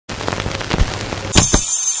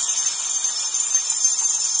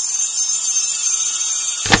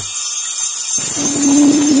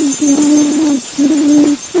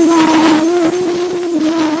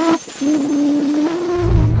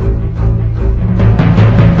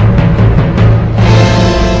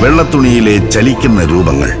വെള്ളത്തുണിയിലെ ചലിക്കുന്ന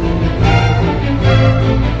രൂപങ്ങൾ.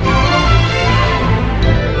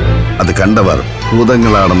 അത് കണ്ടവർ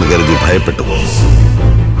ഭൂതങ്ങളാണെന്ന് കരുതി ഭയപ്പെട്ടു.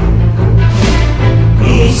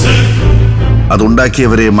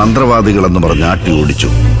 അതുണ്ടാക്കിയവരെ മന്ത്രവാദികളെന്ന് പറഞ്ഞ് ആട്ടി ഓടിച്ചു.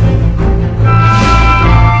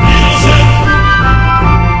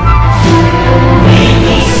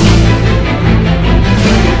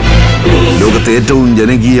 ലോകത്തെ ഏറ്റവും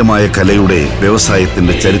ജനകീയമായ കലയുടെ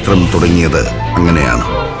വ്യവസായത്തിന്റെ ചരിത്രം തുടങ്ങിയത് അങ്ങനെയാണ്.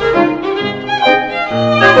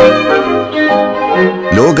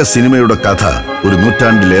 ലോക സിനിമയുടെ കഥ ഒരു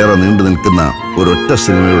നൂറ്റാണ്ടിലേറെ നീണ്ടു നിൽക്കുന്ന ഒരൊറ്റ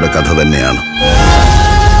സിനിമയുടെ കഥ തന്നെയാണ്.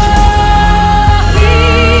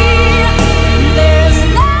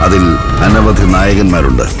 അതിൽ അനവധി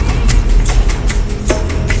നായകന്മാരുണ്ട്,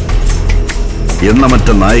 എണ്ണമറ്റ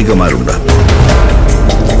നായികമാരുണ്ട്.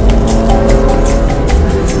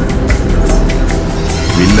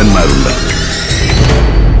 വില്ലന്മാരുണ്ട്,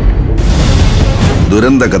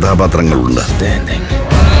 ദുരന്ത കഥാപാത്രങ്ങളുണ്ട്.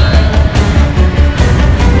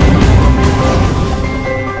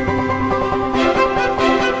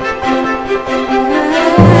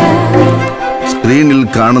 സ്ക്രീനിൽ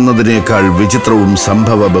കാണുന്നതിനേക്കാൾ വിചിത്രവും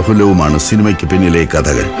സംഭവ ബഹുലവുമാണ് സിനിമയ്ക്ക് പിന്നിലെ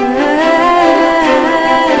കഥകൾ.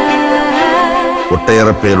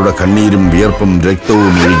 ഒട്ടേറെ പേരുടെ കണ്ണീരും വിയർപ്പും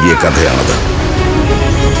രക്തവും ഒഴുകിയ കഥയാണത്.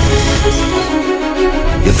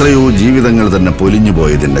 എത്രയോ ജീവിതങ്ങൾ തന്നെ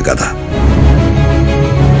പൊലിഞ്ഞുപോയതിന്റെ കഥ.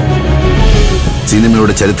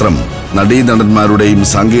 സിനിമയുടെ ചരിത്രം നടീനടന്മാരുടെയും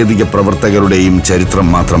സാങ്കേതിക പ്രവർത്തകരുടെയും ചരിത്രം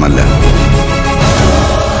മാത്രമല്ല,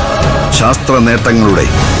 ശാസ്ത്ര നേട്ടങ്ങളുടെ,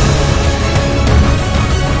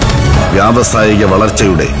 വ്യാവസായിക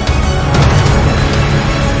വളർച്ചയുടെ,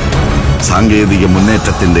 സാങ്കേതിക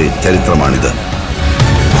മുന്നേറ്റത്തിന്റെ ചരിത്രമാണിത്.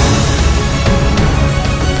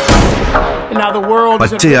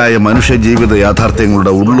 പച്ചയായ മനുഷ്യജീവിത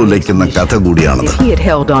യാഥാർത്ഥ്യങ്ങളുടെ ഉള്ളുലയ്ക്കുന്ന കഥ കൂടിയാണത്.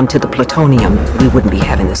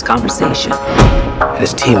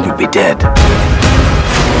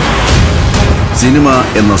 സിനിമ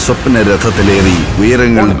എന്ന സ്വപ്ന രഥത്തിലേറി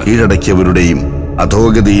ഉയരങ്ങൾ കീഴടക്കിയവരുടെയും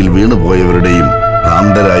അധോഗതിയിൽ വീണുപോയവരുടെയും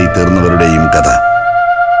ഭ്രാന്തരായി തീർന്നവരുടെയും കഥ.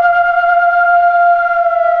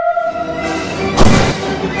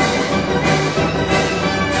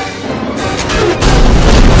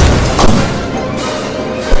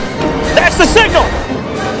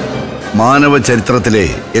 മാനവ ചരിത്രത്തിലെ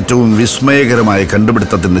ഏറ്റവും വിസ്മയകരമായ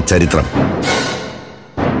കണ്ടുപിടുത്തത്തിന്റെ ചരിത്രം,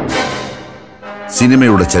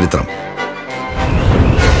 സിനിമയുടെ ചരിത്രം.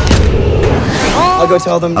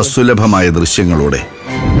 അസുലഭമായ ദൃശ്യങ്ങളോടെ,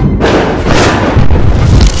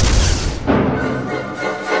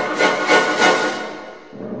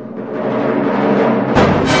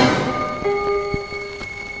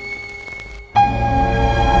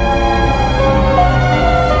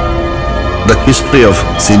 The History of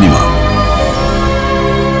Cinema.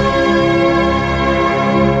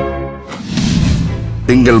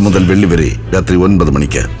 തിങ്കൾ മുതൽ വെള്ളി വരെ രാത്രി 9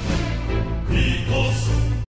 മണിക്ക്.